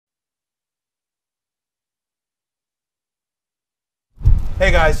Hey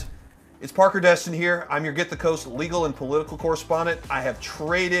guys, it's Parker Destin here. I'm your Get the Coast legal and political correspondent. I have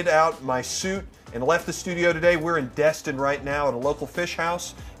traded out my suit and left the studio today. We're in Destin right now at a local fish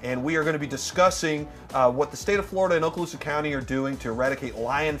house, and we are going to be discussing what the state of Florida and Okaloosa County are doing to eradicate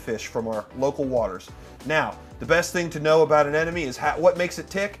lionfish from our local waters. Now, the best thing to know about an enemy is what makes it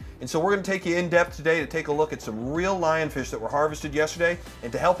tick, and so we're going to take you in depth today to take a look at some real lionfish that were harvested yesterday,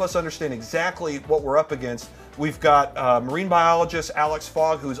 and to help us understand exactly what we're up against, we've got marine biologist Alex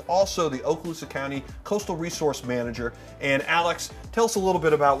Fogg, who is also the Okaloosa County Coastal Resource Manager. And Alex, tell us a little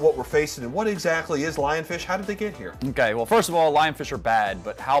bit about what we're facing and what exactly is lionfish. How did they get here? Okay, well, first of all, lionfish are bad,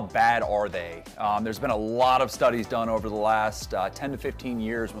 but how bad are they? There's been a lot of studies done over the last 10 to 15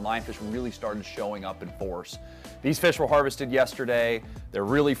 years when lionfish really started showing up in force. These fish were harvested yesterday. They're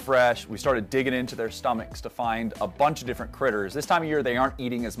really fresh. We started digging into their stomachs to find a bunch of different critters. This time of year, they aren't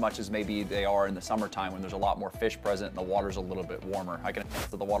eating as much as maybe they are in the summertime when there's a lot more fish present and the water's a little bit warmer. I can attest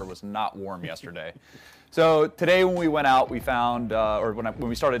that the water was not warm yesterday. So today when we went out, we found, when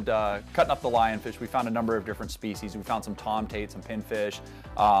we started cutting up the lionfish, we found a number of different species. We found some tomtate, some pinfish.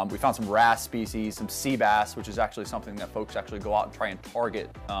 We found some wrasse species, some sea bass, which is actually something that folks actually go out and try and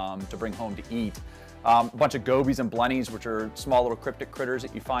target to bring home to eat. A bunch of gobies and blennies, which are small little cryptic critters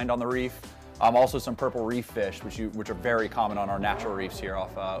that you find on the reef. Also some purple reef fish, which are very common on our natural reefs here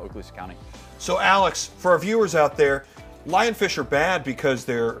off Okaloosa County. So Alex, for our viewers out there, lionfish are bad because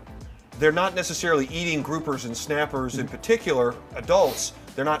they're not necessarily eating groupers and snappers in particular, adults.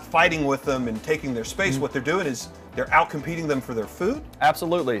 They're not fighting with them and taking their space. What they're doing is they're out-competing them for their food?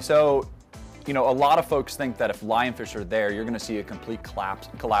 Absolutely. So, you know, a lot of folks think that if lionfish are there, you're going to see a complete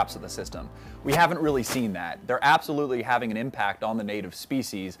collapse of the system. We haven't really seen that. They're absolutely having an impact on the native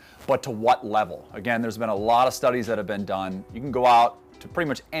species, but to what level? Again, there's been a lot of studies that have been done. You can go out to pretty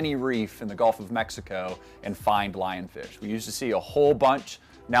much any reef in the Gulf of Mexico and find lionfish. We used to see a whole bunch.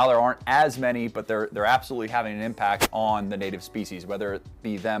 Now there aren't as many, but they're absolutely having an impact on the native species, whether it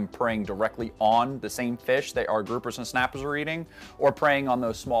be them preying directly on the same fish that our groupers and snappers are eating, or preying on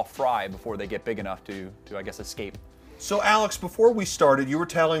those small fry before they get big enough to I guess, escape. So Alex, before we started, you were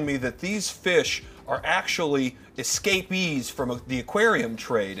telling me that these fish are actually escapees from the aquarium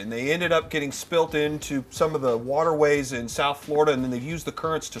trade, and they ended up getting spilt into some of the waterways in South Florida, and then they've used the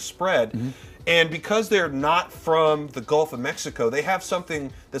currents to spread. And because they're not from the Gulf of Mexico, they have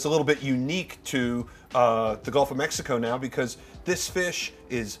something that's a little bit unique to the Gulf of Mexico now, because this fish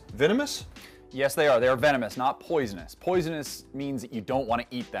is venomous? Yes, they are. They are venomous, not poisonous. Poisonous means that you don't want to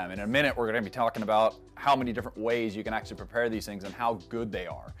eat them. In a minute, we're going to be talking about how many different ways you can actually prepare these things and how good they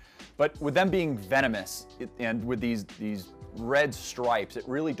are. But with them being venomous and with these red stripes, it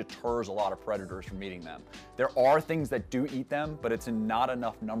really deters a lot of predators from eating them. There are things that do eat them, but it's in not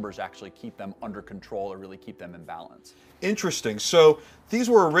enough numbers to actually keep them under control or really keep them in balance. Interesting. So these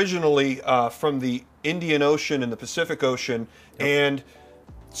were originally from the Indian Ocean and the Pacific Ocean. Yep. And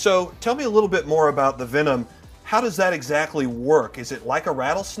so tell me a little bit more about the venom. How does that exactly work? Is it like a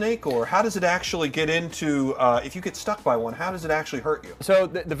rattlesnake, or how does it actually get into, if you get stuck by one, how does it actually hurt you? So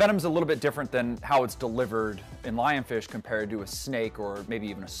the venom's a little bit different than how it's delivered in lionfish compared to a snake or maybe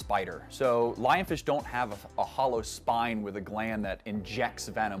even a spider. So lionfish don't have a hollow spine with a gland that injects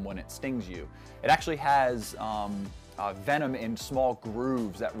venom when it stings you. It actually has venom in small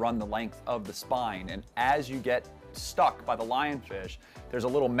grooves that run the length of the spine, and as you get stuck by the lionfish, there's a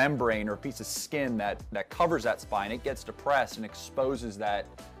little membrane or a piece of skin that covers that spine. It gets depressed and exposes that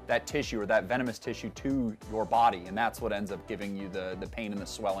tissue or that venomous tissue to your body, and that's what ends up giving you the pain and the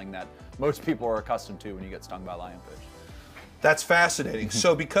swelling that most people are accustomed to when you get stung by lionfish. That's fascinating.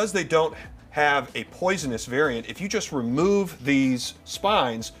 So because they don't have a poisonous variant, if you just remove these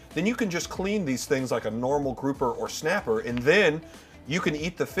spines, then you can just clean these things like a normal grouper or snapper, and then you can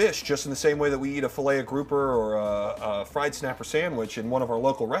eat the fish just in the same way that we eat a fillet of grouper or a fried snapper sandwich in one of our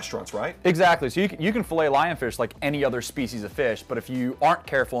local restaurants, right? Exactly. So you can fillet lionfish like any other species of fish, but if you aren't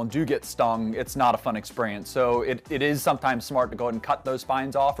careful and do get stung, it's not a fun experience. So it is sometimes smart to go ahead and cut those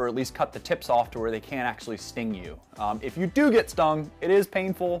spines off, or at least cut the tips off to where they can't actually sting you. If you do get stung, it is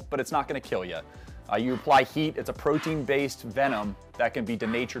painful, but it's not going to kill you. You apply heat. It's a protein-based venom that can be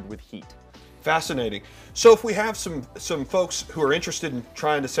denatured with heat. Fascinating. So if we have some folks who are interested in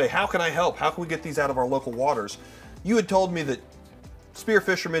trying to say, how can I help? How can we get these out of our local waters? You had told me that spear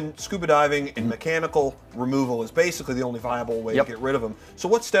fishermen, scuba diving, and mechanical removal is basically the only viable way to get rid of them. So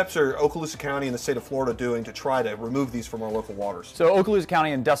what steps are Okaloosa County and the state of Florida doing to try to remove these from our local waters? So Okaloosa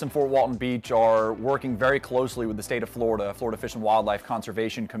County and Destin Fort Walton Beach are working very closely with the state of Florida, Florida Fish and Wildlife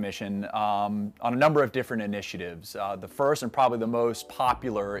Conservation Commission, on a number of different initiatives. The first and probably the most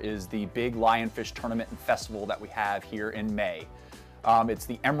popular is the big lionfish tournament and festival that we have here in May. It's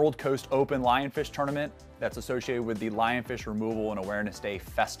the Emerald Coast Open Lionfish Tournament that's associated with the Lionfish Removal and Awareness Day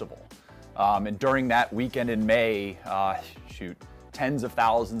Festival. And during that weekend in May, tens of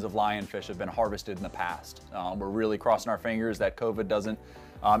thousands of lionfish have been harvested in the past. We're really crossing our fingers that COVID doesn't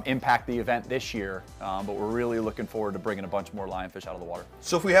impact the event this year, but we're really looking forward to bringing a bunch more lionfish out of the water.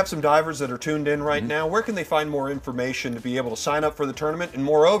 So if we have some divers that are tuned in right now, where can they find more information to be able to sign up for the tournament? And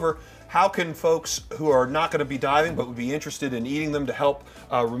moreover, how can folks who are not going to be diving but would be interested in eating them to help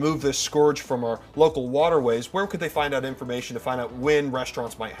remove this scourge from our local waterways, where could they find out information to find out when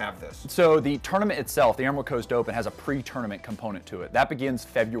restaurants might have this? So the tournament itself, the Emerald Coast Open, has a pre-tournament component to it. That begins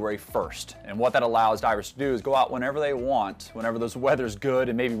February 1st. And what that allows divers to do is go out whenever they want, whenever the weather's good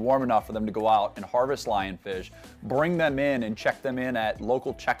and maybe warm enough for them to go out and harvest lionfish, bring them in and check them in at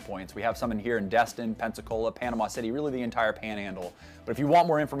local checkpoints. We have some in here in Destin, Pensacola, Panama City, really the entire Panhandle. But if you want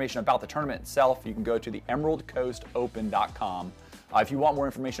more information about the tournament itself, you can go to the emeraldcoastopen.com. If you want more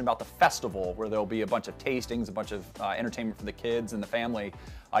information about the festival, where there'll be a bunch of tastings, a bunch of entertainment for the kids and the family,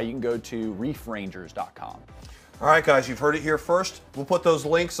 you can go to reefrangers.com. All right, guys, you've heard it here first. We'll put those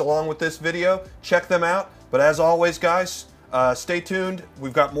links along with this video. Check them out. But as always, guys, stay tuned.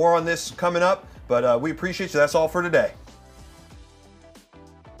 We've got more on this coming up, but we appreciate you. That's all for today.